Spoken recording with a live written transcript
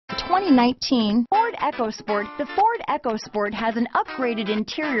2019 Ford EcoSport. The Ford EcoSport has an upgraded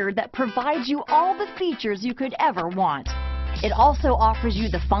interior that provides you all the features you could ever want. It also offers you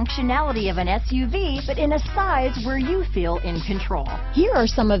the functionality of an SUV, but in a size where you feel in control. Here are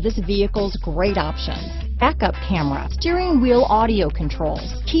some of this vehicle's great options: backup camera, steering wheel audio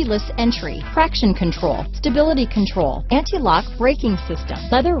controls, keyless entry, traction control, stability control, anti-lock braking system,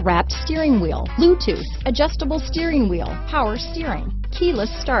 leather-wrapped steering wheel, Bluetooth, adjustable steering wheel, power steering,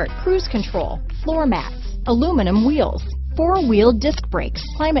 keyless start, cruise control, floor mats, aluminum wheels, four-wheel disc brakes,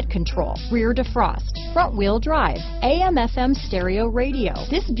 climate control, rear defrost, front-wheel drive, AM/FM stereo radio.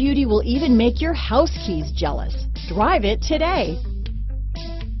 This beauty will even make your house keys jealous. Drive it today.